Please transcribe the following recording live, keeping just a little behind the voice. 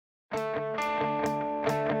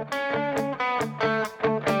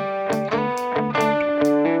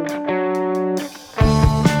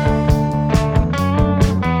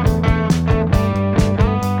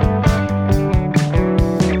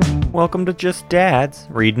welcome to Just Dads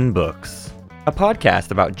Reading Books, a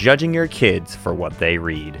podcast about judging your kids for what they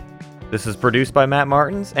read. This is produced by Matt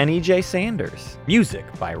Martins and EJ Sanders. Music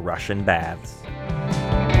by Russian Baths.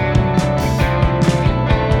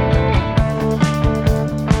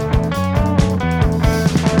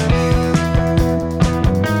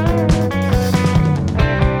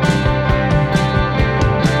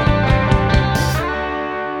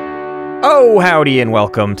 Oh, howdy and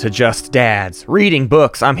welcome to Just Dads Reading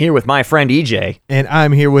Books. I'm here with my friend EJ. And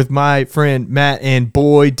I'm here with my friend Matt, and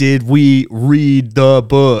boy, did we read the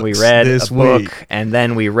book. We read this a book, week. and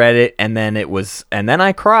then we read it, and then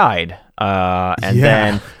I cried.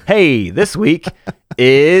 Then, hey, this week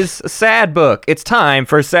is a sad book. It's time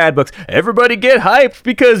for sad books. Everybody get hyped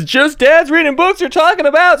because Just Dads Reading Books are talking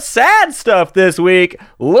about sad stuff this week.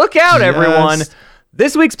 Look out, everyone.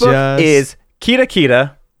 This week's book is Kita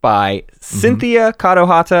Kita by Cynthia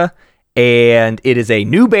Kadohata, and it is a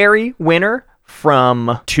Newbery winner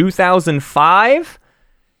from 2005.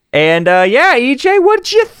 And EJ, what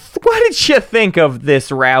did you think of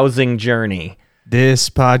this rousing journey? This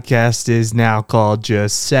podcast is now called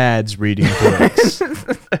Just Sads Reading Books.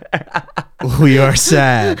 We are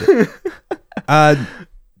sad.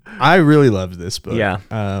 I really loved this book. Yeah.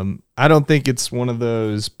 I don't think it's one of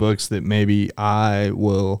those books that maybe I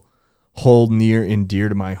will hold near and dear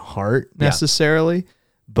to my heart necessarily,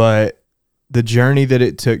 but the journey that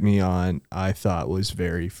it took me on, I thought was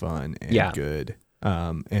very fun and good.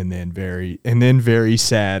 And then very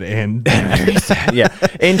sad and very sad. Yeah.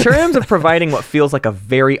 In terms of providing what feels like a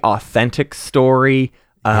very authentic story,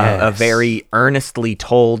 a very earnestly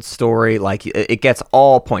told story, like it gets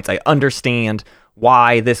all points. I understand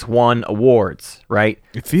why this won awards, right?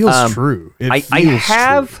 It feels true. I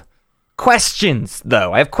have questions,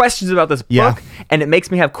 though. I have questions about this book, and it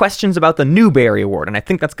makes me have questions about the Newbery Award, and I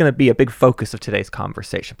think that's going to be a big focus of today's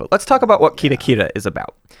conversation. But let's talk about what Kita Kita is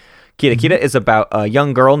about. Kita Kita is about a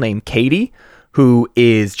young girl named Katie, who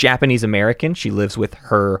is Japanese American. She lives with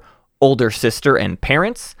her older sister and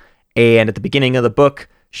parents, and at the beginning of the book,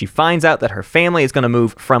 she finds out that her family is going to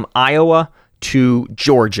move from Iowa to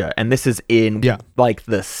Georgia, and this is in like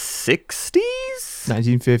the 60s?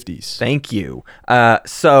 1950s. Thank you.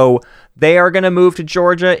 So they are going to move to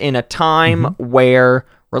Georgia in a time where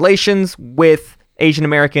relations with Asian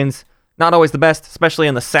Americans, not always the best, especially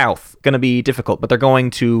in the South, going to be difficult. But they're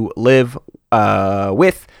going to live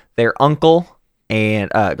with their uncle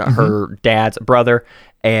and her dad's brother,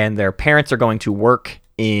 and their parents are going to work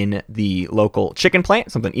in the local chicken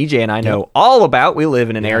plant, something EJ and I know all about. We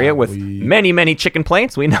live in an area with many, many chicken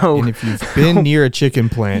plants. We know. And if you've been near a chicken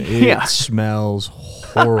plant, it smells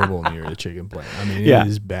horrible near the chicken plant. I mean, it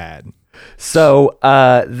is bad. So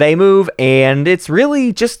they move, and it's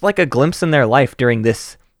really just like a glimpse in their life during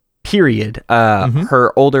this period.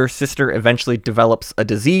 Her older sister eventually develops a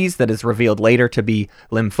disease that is revealed later to be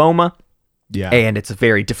lymphoma. Yeah. And it's a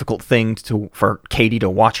very difficult thing for Katie to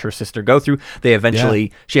watch her sister go through. They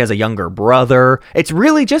eventually, she has a younger brother. It's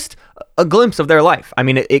really just a glimpse of their life. I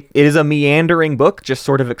mean, it is a meandering book, just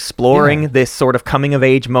sort of exploring this sort of coming of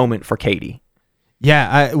age moment for Katie.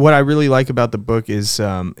 Yeah. What I really like about the book is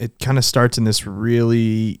it kind of starts in this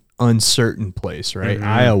really uncertain place, right?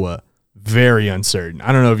 Iowa, very uncertain.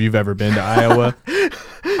 I don't know if you've ever been to Iowa.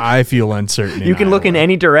 I feel uncertain. You can look in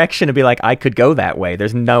any direction and be like, I could go that way.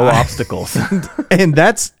 There's no obstacles. And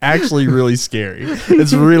that's actually really scary.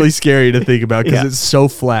 It's really scary to think about because it's so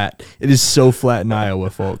flat. It is so flat in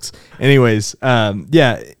Iowa, folks. Anyways,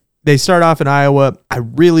 they start off in Iowa. I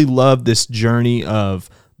really love this journey of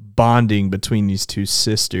bonding between these two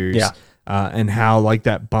sisters and how like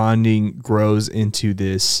that bonding grows into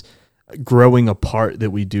this growing apart that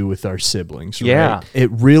we do with our siblings, right?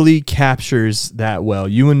 It really captures that well.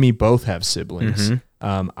 You and me both have siblings.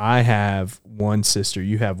 I have one sister.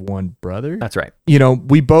 You have one brother. That's right. You know,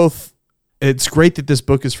 it's great that this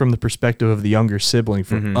book is from the perspective of the younger sibling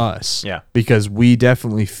for us. Yeah. Because we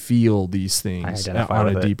definitely feel these things on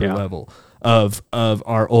a deeper level of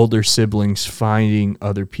our older siblings finding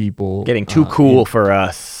other people. Getting too cool for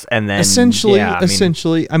us. And then essentially,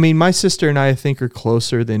 I mean, my sister and I think are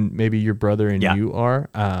closer than maybe your brother and you are.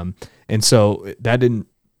 And so that didn't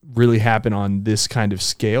really happen on this kind of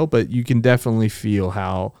scale, but you can definitely feel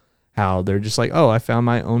how they're just like, oh, I found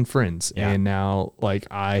my own friends and now like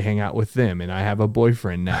I hang out with them and I have a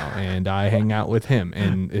boyfriend now and I hang out with him.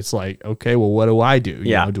 And it's like, okay, well, what do I do?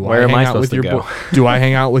 You know, do where I am hang I out supposed with to your go? Do I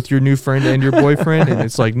hang out with your new friend and your boyfriend? And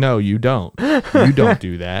it's like, no, you don't. You don't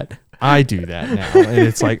do that. I do that now. And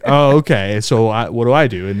it's like, oh, okay. So what do I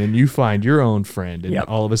do? And then you find your own friend. And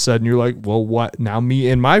all of a sudden you're like, well, what? Now me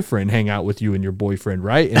and my friend hang out with you and your boyfriend,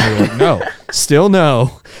 right? And they're like, no, still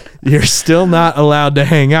no. You're still not allowed to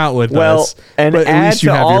hang out with us. And add to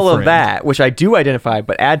all of that, which I do identify,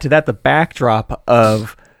 but add to that the backdrop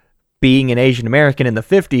of being an Asian American in the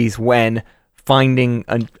 50s when finding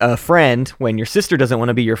a friend when your sister doesn't want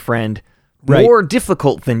to be your friend more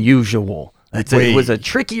difficult than usual. It was a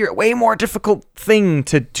trickier, way more difficult thing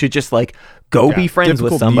to just like go be friends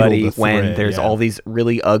with somebody when there's all these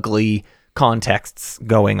really ugly contexts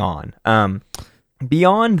going on.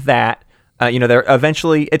 Beyond that, there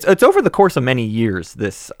eventually it's over the course of many years,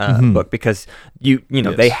 this book, because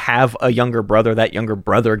they have a younger brother. That younger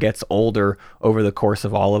brother gets older over the course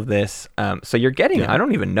of all of this. So you're getting, I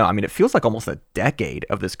don't even know. I mean, it feels like almost a decade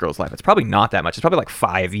of this girl's life. It's probably not that much. It's probably like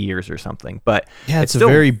 5 years or something, but it's still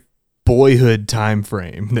a very Boyhood time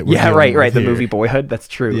frame that we're right. The movie Boyhood. That's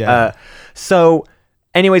true. Yeah. So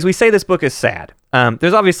anyways, we say this book is sad.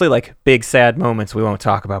 There's obviously like big sad moments we won't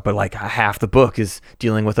talk about, but like half the book is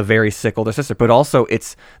dealing with a very sick older sister, but also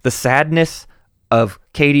it's the sadness of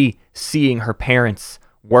Katie seeing her parents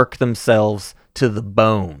work themselves to the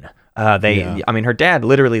bone. I mean, her dad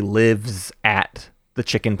literally lives at the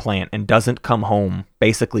chicken plant and doesn't come home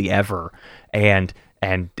basically ever. And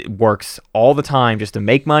works all the time just to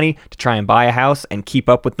make money, to try and buy a house and keep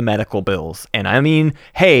up with the medical bills. And I mean,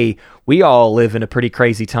 hey, we all live in a pretty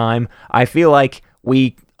crazy time. I feel like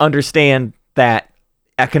we understand that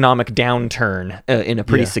economic downturn in a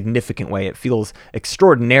pretty significant way. It feels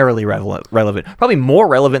extraordinarily relevant, probably more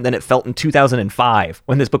relevant than it felt in 2005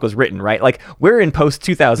 when this book was written, right? Like, we're in post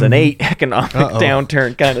 2008 economic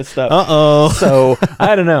downturn kind of stuff. So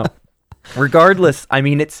I don't know. Regardless, I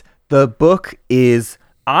mean, the book is,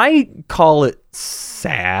 I call it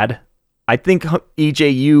sad. I think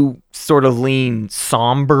EJU sort of lean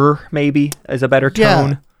somber, maybe, is a better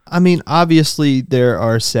tone. Yeah. I mean, obviously there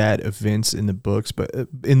are sad events in the books, but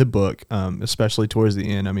in the book, especially towards the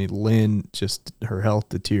end, I mean, Lynn, just her health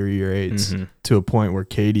deteriorates to a point where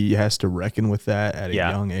Katie has to reckon with that at a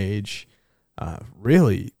young age.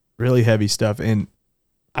 Really, really heavy stuff. And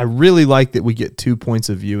I really like that we get 2 points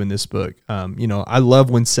of view in this book. I love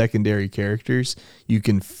when secondary characters, you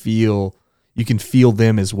can feel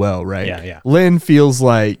them as well, right? Yeah. Lynn feels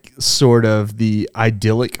like sort of the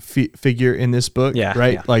idyllic figure in this book,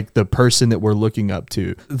 right? Yeah. Like the person that we're looking up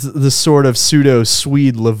to, the sort of pseudo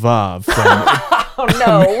Swede Lvov from Oh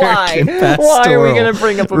no! Why? Why are we going to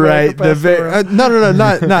bring up American Pastoral? No,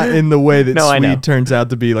 not in the way that Swede turns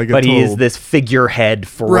out to be like. But he is this figurehead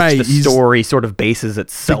for which the story sort of bases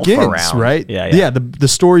itself around. Right? Yeah. The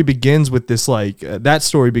story begins with this that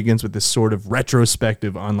story begins with this sort of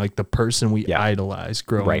retrospective on like the person we idolized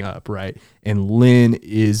growing up, right? And Lynn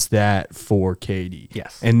is that for Katie.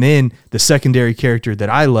 Yes. And then the secondary character that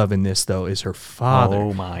I love in this, though, is her father.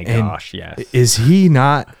 Oh, my gosh, yes. Is he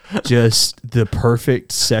not just the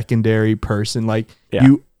perfect secondary person? Like,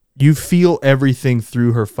 you feel everything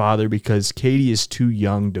through her father because Katie is too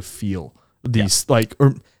young to feel these,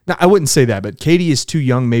 I wouldn't say that, but Katie is too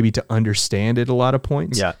young maybe to understand it a lot of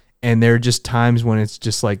points. Yeah. And there are just times when it's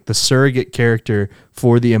just like the surrogate character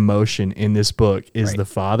for the emotion in this book is the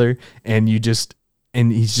father. And he's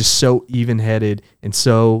just so even-headed and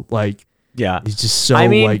so he's just so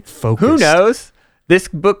focused. Who knows? This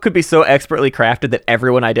book could be so expertly crafted that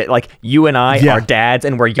everyone like you and I are dads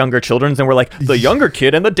and we're younger children and we're like the younger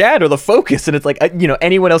kid and the dad are the focus. And it's like,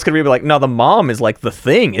 anyone else could be like, no, the mom is like the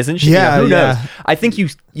thing, isn't she? Yeah, who knows? I think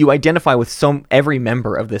you identify with every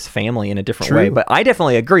member of this family in a different way, but I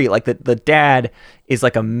definitely agree. Like the dad is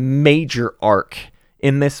like a major arc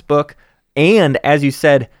in this book. And as you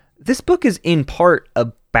said, this book is in part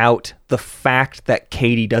about the fact that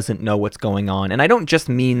Katie doesn't know what's going on. And I don't just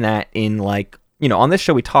mean that in on this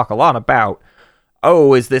show we talk a lot about,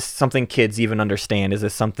 is this something kids even understand? Is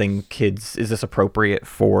this appropriate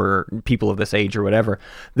for people of this age or whatever?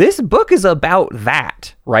 This book is about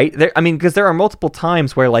that, right? Because there are multiple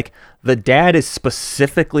times where the dad is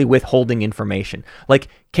specifically withholding information. Like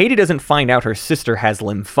Katie doesn't find out her sister has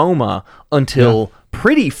lymphoma until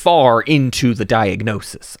pretty far into the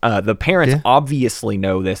diagnosis. The parents obviously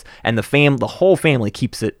know this, and the whole family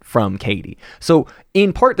keeps it from Katie. So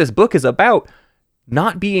in part, this book is about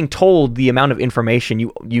not being told the amount of information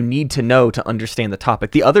you need to know to understand the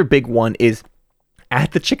topic. The other big one is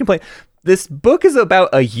at the chicken plant. This book is about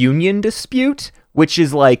a union dispute, which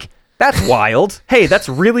is that's wild. Hey, that's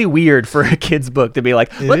really weird for a kid's book to be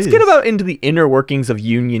like, let's get into the inner workings of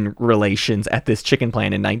union relations at this chicken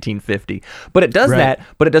plant in 1950. But it does that,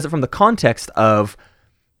 but it does it from the context of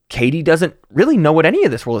Katie doesn't really know what any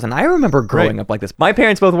of this world is. And I remember growing up like this. My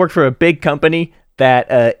parents both worked for a big company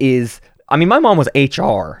that my mom was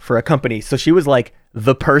HR for a company. So she was like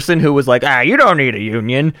the person who was like, you don't need a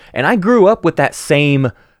union. And I grew up with that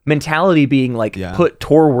same mentality being like put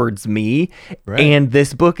towards me. Right. And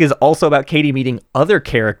this book is also about Katie meeting other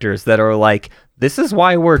characters that are like, this is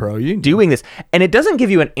why we're doing this. And it doesn't give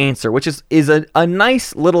you an answer, which is a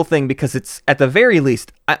nice little thing, because it's, at the very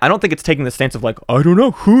least, I don't think it's taking the stance of like, I don't know,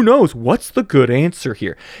 who knows? What's the good answer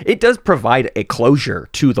here? It does provide a closure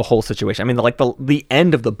to the whole situation. I mean, like the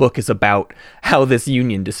end of the book is about how this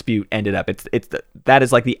union dispute ended up. That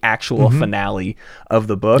is like the actual finale of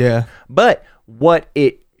the book. Yeah. But what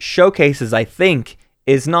it showcases, I think,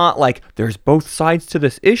 is not like there's both sides to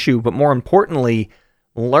this issue, but more importantly,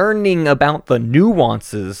 learning about the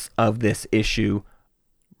nuances of this issue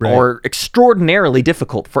are extraordinarily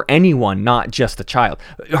difficult for anyone, not just a child.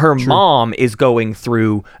 Her mom is going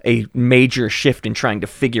through a major shift in trying to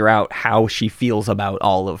figure out how she feels about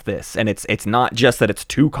all of this. And it's not just that it's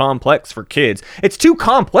too complex for kids. It's too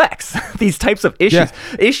complex. These types of issues,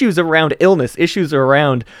 issues around illness, issues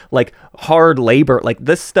around like hard labor, like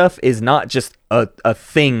this stuff is not just a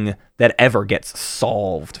thing that ever gets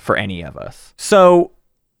solved for any of us. So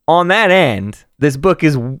on that end, this book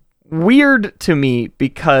is weird to me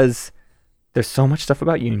because there's so much stuff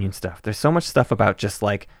about union stuff. There's so much stuff about just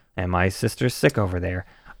like, and my sister's sick over there.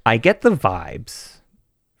 I get the vibes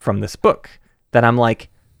from this book that I'm like,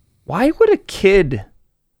 why would a kid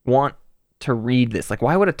want to read this? Like,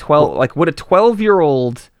 why would a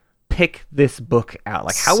 12-year-old pick this book out?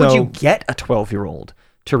 Like, how would you get a 12-year-old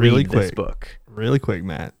to read this book? Really quick,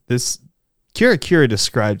 Matt. This Kira Kira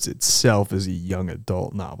describes itself as a young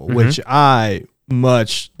adult novel, which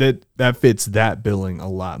that fits that billing a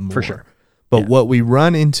lot more. For sure. But what we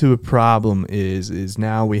run into a problem is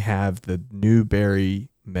now we have the Newbery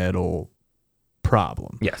Medal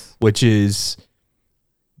problem. Yes. Which is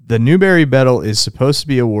the Newbery Medal is supposed to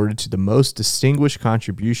be awarded to the most distinguished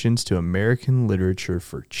contributions to American literature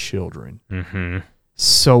for children. Mm-hmm.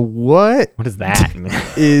 So what does that mean?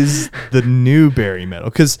 Is the Newbery Medal?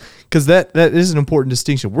 Because that is an important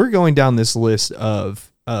distinction. We're going down this list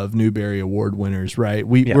of Newbery Award winners, right?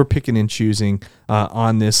 We're picking and choosing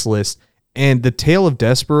on this list. And The Tale of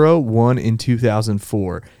Despero won in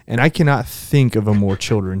 2004. And I cannot think of a more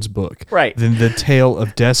children's book than The Tale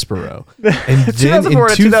of Despero. And then 2004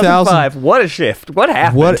 to 2005, what a shift. What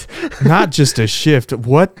happened? Not just a shift.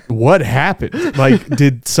 What happened? Like,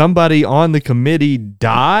 did somebody on the committee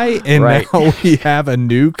die and now we have a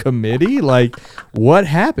new committee? Like, what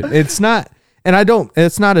happened? It's not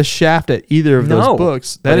a shaft at either of those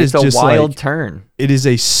books. That is just a wild turn. It is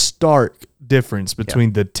a stark difference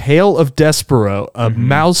between The Tale of Despero, a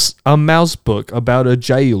mouse book about a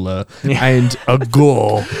jailer, and a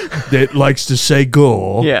ghoul that likes to say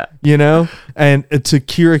ghoul. Yeah. You know? And to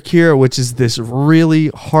Kira Kira, which is this really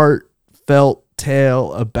heartfelt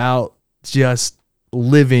tale about just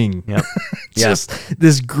living. Yep. Just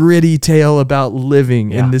this gritty tale about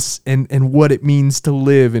living and this and what it means to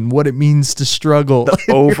live and what it means to struggle. The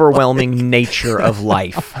overwhelming nature of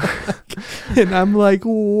life. And I'm like,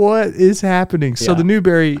 what is happening? So the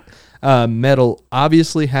Newbery Medal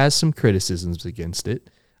obviously has some criticisms against it.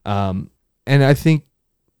 And I think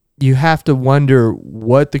you have to wonder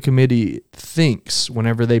what the committee thinks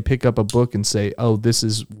whenever they pick up a book and say, oh, this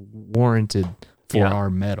is warranted for our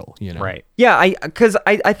medal, you know? Right. Yeah, because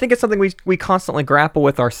I think it's something we constantly grapple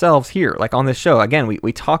with ourselves here. Like on this show, again,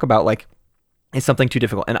 we talk about like, is something too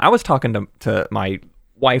difficult? And I was talking to my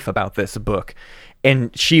wife about this book,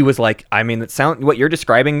 and she was like, I mean, what you're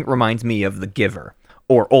describing reminds me of The Giver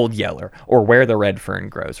or Old Yeller or Where the Red Fern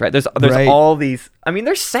Grows, right? There's all these, I mean,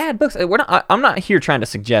 there's sad books. I'm not here trying to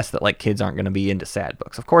suggest that like kids aren't going to be into sad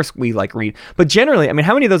books. Of course we like read, but generally, I mean,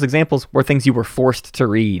 how many of those examples were things you were forced to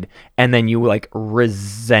read and then you like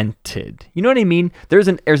resented? You know what I mean? There's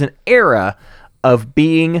an era of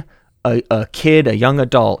being a kid, a young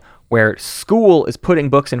adult, where school is putting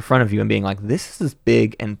books in front of you and being like, this is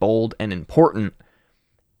big and bold and important.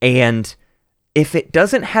 And if it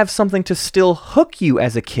doesn't have something to still hook you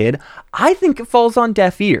as a kid, I think it falls on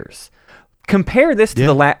deaf ears. Compare this to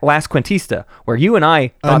the Last Quintista, where you and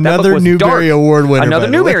I thought another that book was Newbery dark. Award winner. Another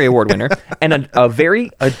Newbery Award winner. And a very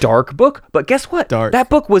dark book. But guess what? That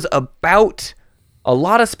book was about a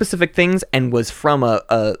lot of specific things and was from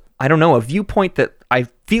a viewpoint that I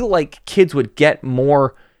feel like kids would get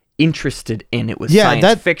more interested in. It was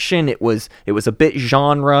science fiction. It was a bit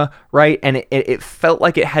genre, right? And it felt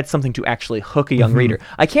like it had something to actually hook a young reader.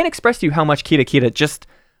 I can't express to you how much Kira Kira just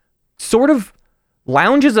sort of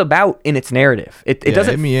lounges about in its narrative. It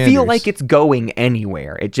doesn't feel like it's going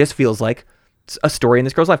anywhere. It just feels like a story in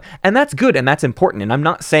this girl's life. And that's good and that's important. And I'm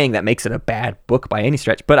not saying that makes it a bad book by any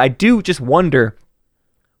stretch, but I do just wonder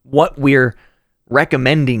what we're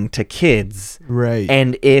recommending to kids, right?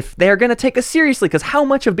 And if they're going to take us seriously, because how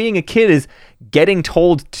much of being a kid is getting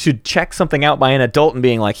told to check something out by an adult and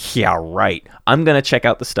being like, yeah, right, I'm going to check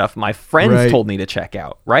out the stuff my friends told me to check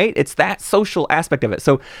out, right? It's that social aspect of it.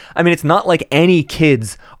 So, I mean, it's not like any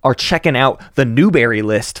kids are checking out the Newbery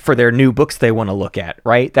list for their new books they want to look at,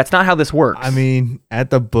 right? That's not how this works. I mean, at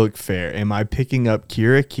the book fair, am I picking up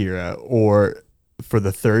Kira Kira, or for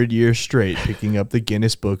the third year straight picking up the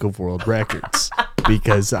Guinness Book of World Records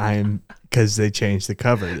because they changed the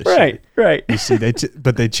cover this year. Right. You see,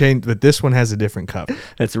 but this one has a different cover.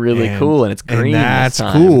 That's really cool, and it's green. And that's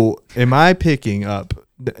cool. Am I picking up,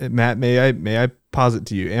 Matt? May I posit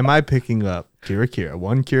to you? Am I picking up Kira Kira,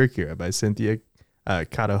 One Kira Kira by Cynthia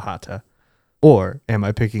Kadohata, or am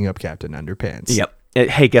I picking up Captain Underpants? Yep.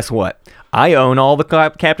 Hey, guess what? I own all the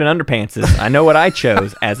Captain Underpantses. I know what I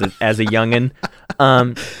chose as a youngin'.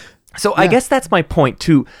 So I guess that's my point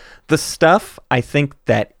too. The stuff I think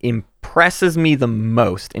that impresses me the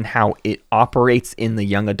most in how it operates in the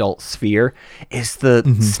young adult sphere is the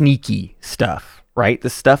sneaky stuff, right? The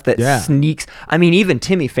stuff that sneaks. I mean, even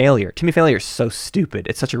Timmy Failure. Timmy Failure is so stupid.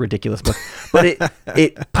 It's such a ridiculous book, but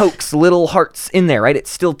it pokes little hearts in there, right? It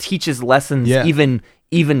still teaches lessons,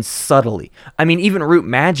 even subtly. I mean, even Root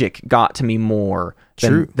Magic got to me more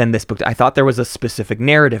than this book. I thought there was a specific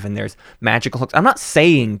narrative and there's magical hooks. I'm not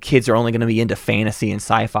saying kids are only going to be into fantasy and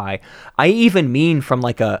sci-fi. I even mean from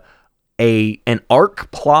like an arc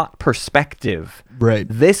plot perspective. Right.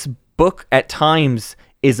 This book at times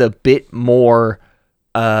is a bit more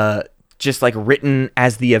just like written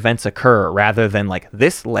as the events occur, rather than like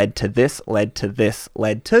this led to this, led to this,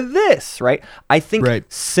 led to this, right? I think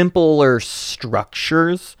simpler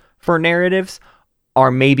structures for narratives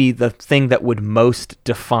are maybe the thing that would most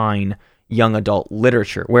define young adult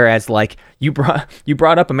literature. Whereas like you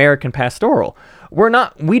brought up American Pastoral.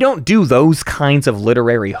 We don't do those kinds of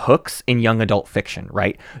literary hooks in young adult fiction,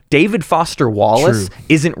 right? David Foster Wallace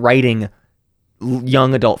isn't writing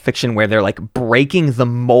young adult fiction where they're like breaking the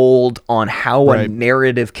mold on how a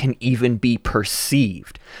narrative can even be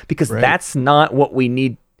perceived, because that's not what we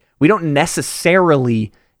need. We don't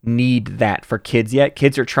necessarily need that for kids yet.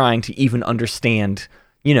 Kids are trying to even understand,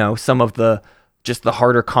 some of the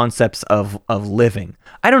harder concepts of living.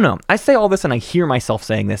 I don't know. I say all this and I hear myself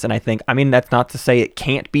saying this and I think, I mean, that's not to say it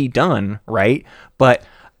can't be done, right? But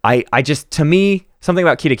I just, to me, something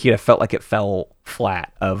about Kita Kita felt like it fell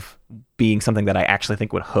flat of being something that I actually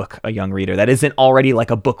think would hook a young reader that isn't already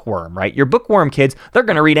like a bookworm, right? Your bookworm kids, they're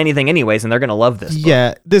going to read anything anyways, and they're going to love this book.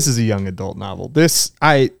 Yeah, this is a young adult novel.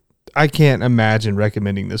 I can't imagine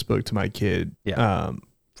recommending this book to my kid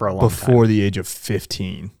for a long before time. The age of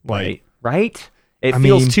 15. Right? It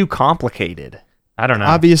feels too complicated. I don't know.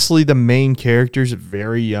 Obviously, the main character's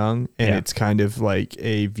very young, and it's kind of like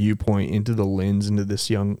a viewpoint into the lens into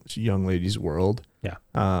this young lady's world. Yeah.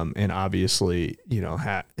 And obviously,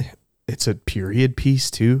 it's a period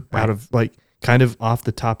piece too, out of like kind of off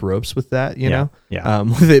the top ropes with that,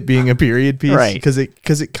 with it being a period piece, right? Because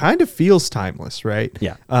it kind of feels timeless, right?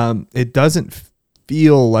 Yeah. It doesn't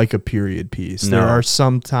feel like a period piece. No. There are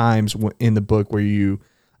some times in the book where you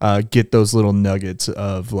get those little nuggets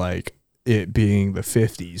of like it being the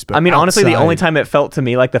 50s. But I mean, honestly, the only time it felt to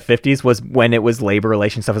me like the 50s was when it was labor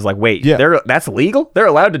relations stuff. It was like, wait, that's legal? They're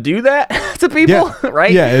allowed to do that to people,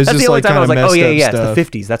 right? Yeah, it was that's just the only time I was like, oh yeah, stuff. it's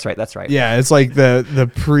the 50s. That's right. Yeah, it's like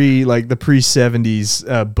the pre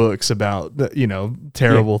 70s books about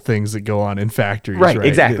terrible things that go on in factories. Right.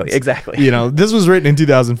 Exactly. This was written in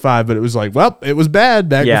 2005, but it was like, well, it was bad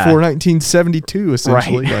back before 1972,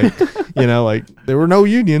 essentially. Right. There were no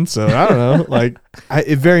unions, so I don't know.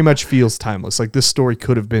 It very much feels timeless. Like this story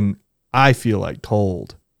could have been, I feel like,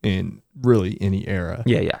 told in really any era.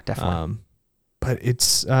 Yeah, definitely. But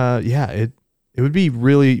it's it would be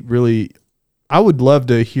really, really. I would love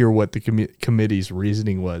to hear what the committee's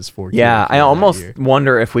reasoning was for. Yeah, I almost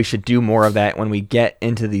wonder if we should do more of that when we get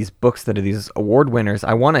into these books that are these award winners.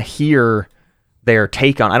 I want to hear their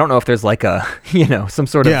take on. I don't know if there's like a some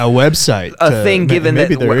sort of a website, a thing given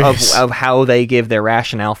that of how they give their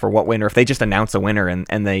rationale for what winner, if they just announce a winner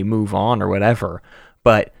and they move on or whatever.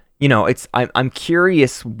 But I'm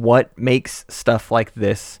curious what makes stuff like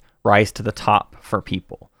this rise to the top for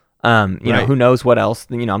people. Who knows what else?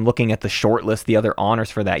 I'm looking at the short list, the other honors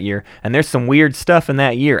for that year, and there's some weird stuff in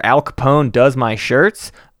that year. Al Capone Does My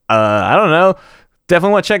Shirts. I don't know.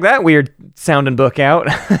 definitely want to check that weird sounding book out.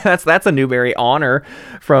 That's a Newbery honor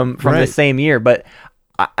from the same year. But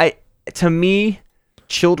I to me,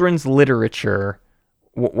 children's literature,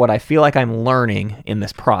 what I feel like I'm learning in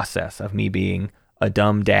this process of me being a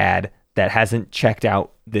dumb dad that hasn't checked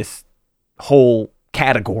out this whole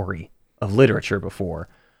category of literature before,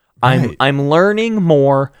 I'm learning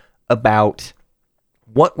more about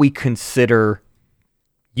what we consider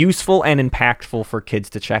useful and impactful for kids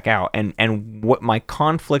to check out. And what my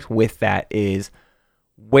conflict with that is,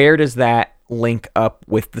 where does that link up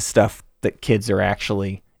with the stuff that kids are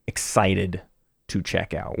actually excited to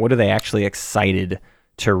check out? What are they actually excited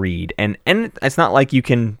to read? And it's not like you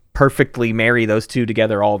can perfectly marry those two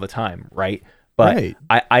together all the time, right? But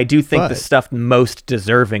I do think the stuff most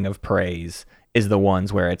deserving of praise is the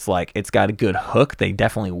ones where it's like, it's got a good hook. They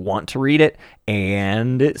definitely want to read it,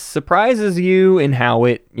 and it surprises you in how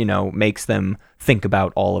it, makes them think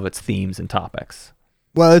about all of its themes and topics.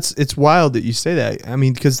 Well, it's wild that you say that. I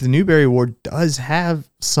mean, because the Newbery Award does have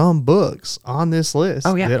some books on this list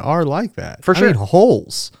that are like that. For sure. I mean,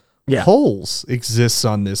 Holes. Yeah. Holes exists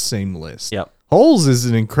on this same list. Yep. Holes is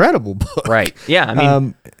an incredible book. Right. Yeah. I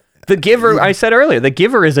mean, The Giver, I said earlier, The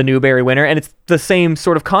Giver is a Newbery winner, and it's the same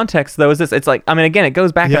sort of context, though, as this. It's like, I mean, again, it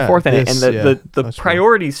goes back and forth in it, and the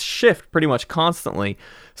priorities shift pretty much constantly.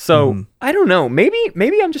 So, I don't know.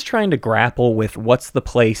 Maybe I'm just trying to grapple with what's the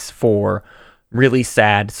place for really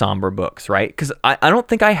sad, somber books, right? Because I don't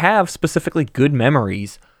think I have specifically good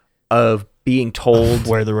memories of being told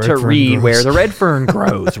where the red to fern read grows. Where the Red Fern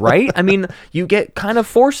Grows, right? I mean, you get kind of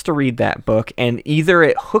forced to read that book, and either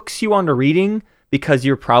it hooks you onto reading because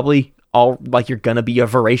you're probably you're gonna be a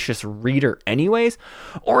voracious reader anyways,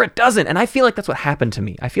 or it doesn't. And I feel like that's what happened to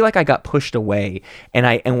me. I feel like I got pushed away,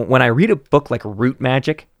 and when I read a book like Root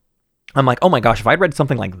Magic, I'm like, oh my gosh, if I'd read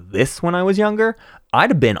something like this when I was younger, I'd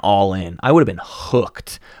have been all in. I would have been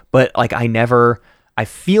hooked. But like I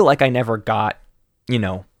feel like I never got,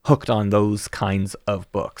 hooked on those kinds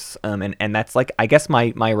of books. And that's like, I guess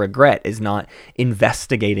my regret is not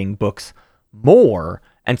investigating books more.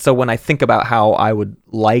 And so when I think about how I would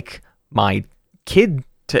like my kid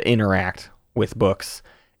to interact with books,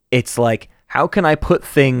 it's like, how can I put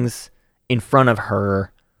things in front of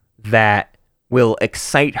her that will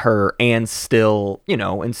excite her and still,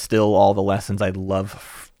 instill all the lessons I'd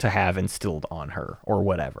love to have instilled on her or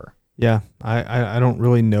whatever. Yeah. I don't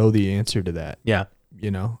really know the answer to that. Yeah.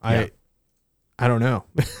 I don't know.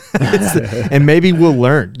 And maybe we'll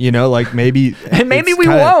learn, like maybe. And maybe we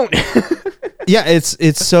won't. Yeah,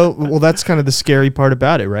 it's so, well, that's kind of the scary part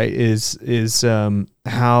about it, right? Is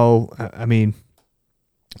how, I mean,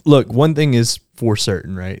 look, one thing is for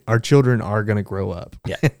certain, right? Our children are going to grow up.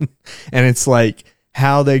 Yeah. And it's like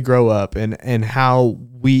how they grow up and how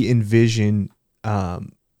we envision,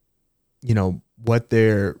 what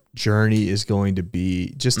their journey is going to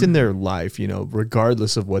be just in their life,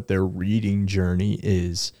 regardless of what their reading journey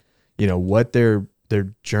is, what their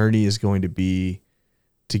journey is going to be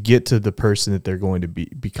to get to the person that they're going to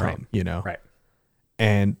become, Right.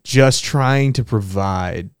 And just trying to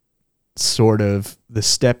provide sort of the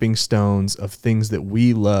stepping stones of things that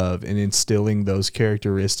we love and instilling those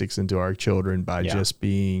characteristics into our children by just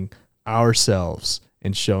being ourselves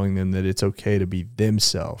and showing them that it's okay to be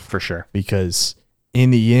themselves. For sure. Because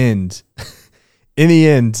in the end,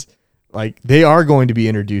 like they are going to be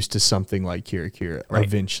introduced to something like Kira Kira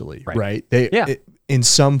eventually, right? In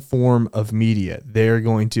some form of media, they're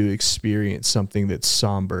going to experience something that's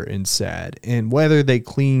somber and sad. And whether they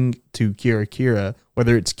cling to Kira Kira,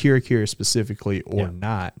 whether it's Kira Kira specifically or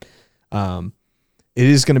not, it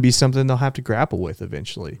is going to be something they'll have to grapple with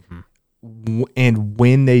eventually. Mm-hmm. And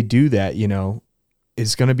when they do that,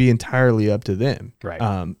 it's going to be entirely up to them. Right.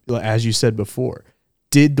 As you said before,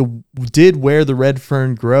 did Where the Red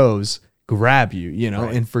Fern Grows grab you,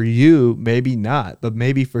 and for you, maybe not, but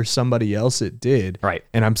maybe for somebody else it did. Right.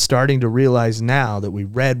 And I'm starting to realize now that we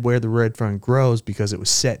read Where the Red Fern Grows because it was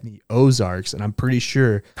set in the Ozarks, and I'm pretty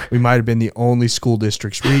sure we might have been the only school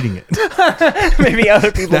districts reading it. Maybe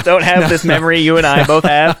other people don't have this memory you and I both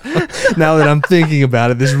have. Now that I'm thinking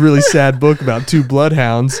about it, this really sad book about two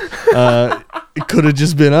bloodhounds, it could have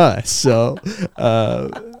just been us. So,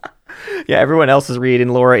 yeah, everyone else is reading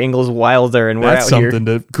Laura Ingalls Wilder, and we're that's out here.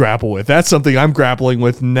 Something to grapple with. That's something I'm grappling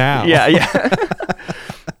with now. Yeah.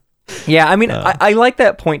 Yeah, I mean, I like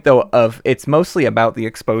that point, though, of it's mostly about the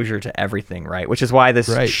exposure to everything, right? Which is why this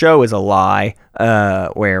show is a lie,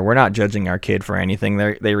 where we're not judging our kid for anything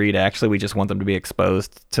they read. Actually, we just want them to be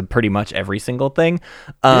exposed to pretty much every single thing.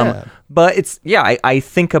 But it's, I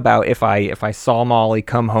think about if I saw Molly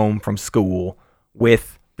come home from school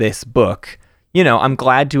with this book, I'm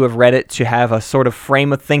glad to have read it to have a sort of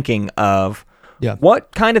frame of thinking of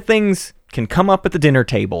what kind of things can come up at the dinner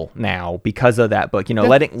table now because of that book.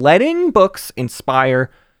 Letting books inspire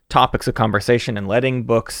topics of conversation and letting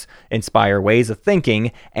books inspire ways of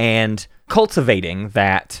thinking and cultivating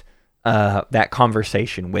that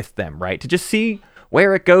conversation with them, right? To just see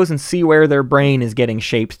where it goes and see where their brain is getting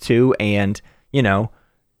shaped to. And,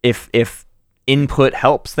 if input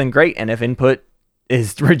helps, then great. And if input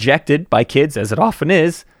is rejected by kids, as it often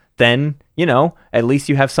is, then, at least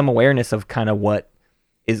you have some awareness of kind of what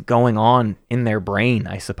is going on in their brain,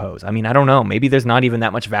 I suppose. I mean, I don't know. Maybe there's not even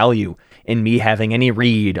that much value in me having any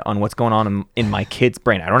read on what's going on in my kid's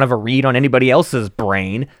brain. I don't have a read on anybody else's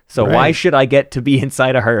brain, so why should I get to be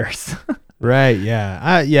inside of hers? Right. Yeah.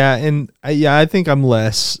 I think I'm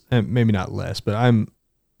less, maybe not less, but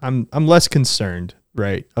I'm less concerned,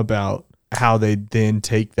 right, about how they then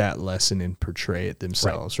take that lesson and portray it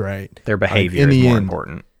themselves, right? Their behavior is more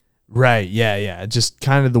important. Right. Yeah. Just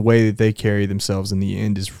kind of the way that they carry themselves in the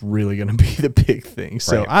end is really going to be the big thing.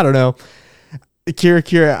 So I don't know.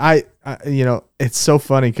 Kira, I it's so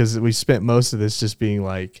funny because we spent most of this just being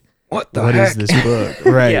like, what is this book?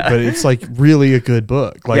 Right. Yeah. But it's like really a good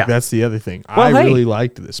book. Like that's the other thing. Well, I really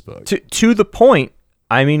liked this book. To the point,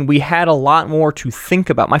 I mean, we had a lot more to think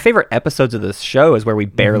about. My favorite episodes of this show is where we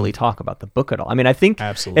barely talk about the book at all. I mean, I think,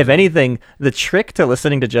 if anything, the trick to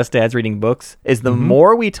listening to Just Dads Reading Books is the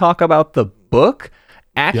more we talk about the book,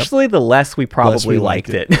 actually, the less we probably liked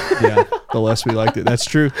it. Yeah, the less we liked it. That's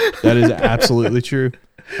true. That is absolutely true.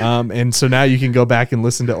 And so now you can go back and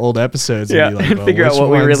listen to old episodes and be like, well, figure out what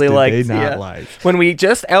we really liked. They not like. When we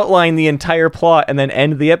just outline the entire plot and then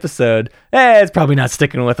end the episode, it's probably not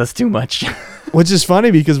sticking with us too much. Which is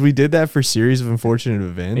funny because we did that for Series of Unfortunate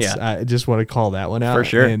Events. Yeah. I just want to call that one out. For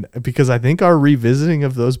sure. And because I think our revisiting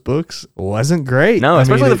of those books wasn't great. No,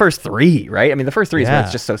 especially the first three, right? I mean, the first three is when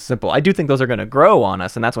it's just so simple. I do think those are going to grow on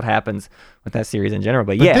us, and that's what happens with that series in general.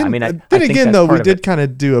 But yeah, then, I mean, I think again, though, we did kind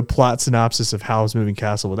of do a plot synopsis of Howl's Moving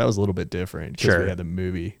Castle, but that was a little bit different because we had the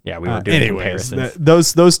movie. Yeah, we were doing comparisons.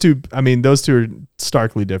 Those two are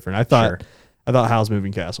starkly different. I thought Howl's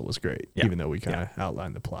Moving Castle was great, even though we kind of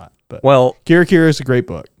outlined the plot. But Kira is a great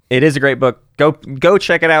book. It is a great book. Go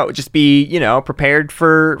check it out. Just be prepared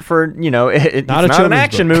for it's not an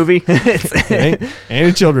action movie. It ain't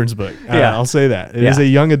a children's book. I'll say that it is a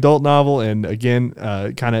young adult novel, and again,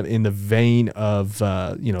 kind of in the vein of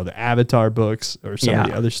the Avatar books or some of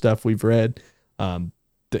the other stuff we've read.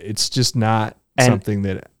 It's just not something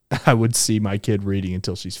that I would see my kid reading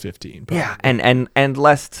until she's 15. Probably. Yeah, and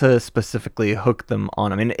less to specifically hook them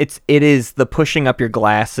on. I mean, it is the pushing up your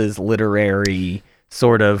glasses literary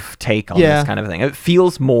sort of take on this kind of thing. It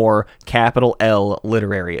feels more capital L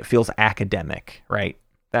literary. It feels academic, right?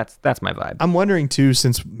 That's my vibe. I'm wondering too,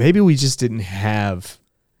 since maybe we just didn't have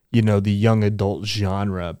the young adult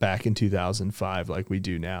genre back in 2005 like we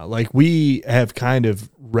do now. Like we have kind of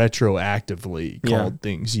retroactively called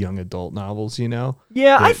things young adult novels,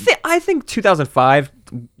 Yeah, I think 2005,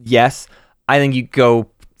 yes. I think you go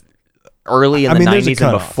early in the 90s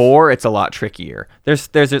and before, it's a lot trickier. There's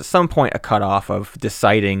at some point a cutoff of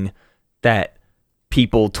deciding that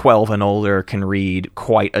people 12 and older can read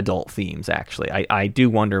quite adult themes, actually. I do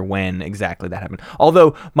wonder when exactly that happened.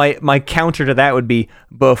 Although my counter to that would be,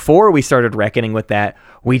 before we started reckoning with that,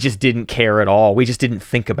 we just didn't care at all. We just didn't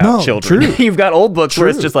think about children. True. You've got old books where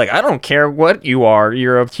it's just like, I don't care what you are.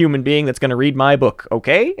 You're a human being that's going to read my book,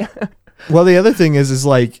 okay? Well, the other thing is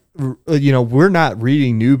like, we're not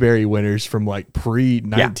reading Newbery winners from like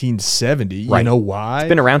pre-1970. Right. You know why? It's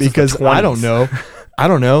been around since the 20s. I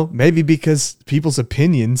don't know. Maybe because people's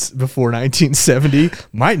opinions before 1970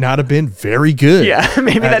 might not have been very good. Yeah,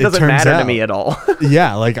 maybe that doesn't matter to me at all.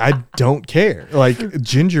 Yeah, like I don't care. Like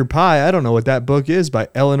Ginger Pie, I don't know what that book is, by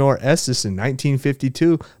Eleanor Estes in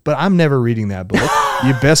 1952, but I'm never reading that book.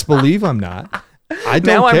 You best believe I'm not. I'm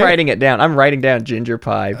writing it down. I'm writing down Ginger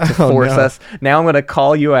Pie to force us. Now I'm going to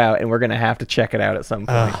call you out, and we're going to have to check it out at some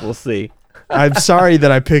point. We'll see. I'm sorry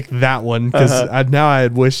that I picked that one, because I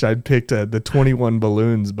had wished I'd picked the 21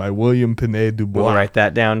 Balloons by William Penet Dubois. We'll write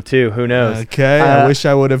that down too. Who knows? Okay, I wish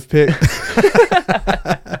I would have picked.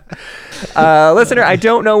 Listener, I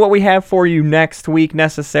don't know what we have for you next week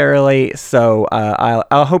necessarily, so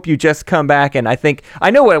I'll hope you just come back, and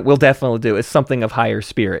I know what we'll definitely do is something of higher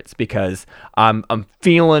spirits, because I'm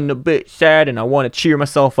feeling a bit sad and I want to cheer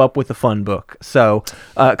myself up with a fun book. So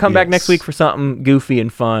come back next week for something goofy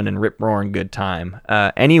and fun and rip-roaring good time.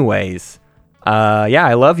 Anyways, Yeah,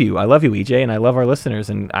 I love you. I love you, EJ, and I love our listeners.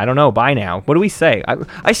 And I don't know, bye now. What do we say?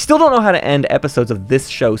 I still don't know how to end episodes of this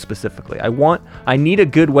show specifically. I need a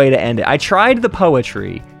good way to end it. I tried the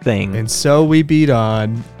poetry thing. And so we beat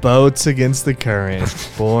on, boats against the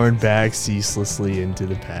current, borne back ceaselessly into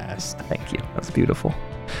the past. Thank you. That's beautiful.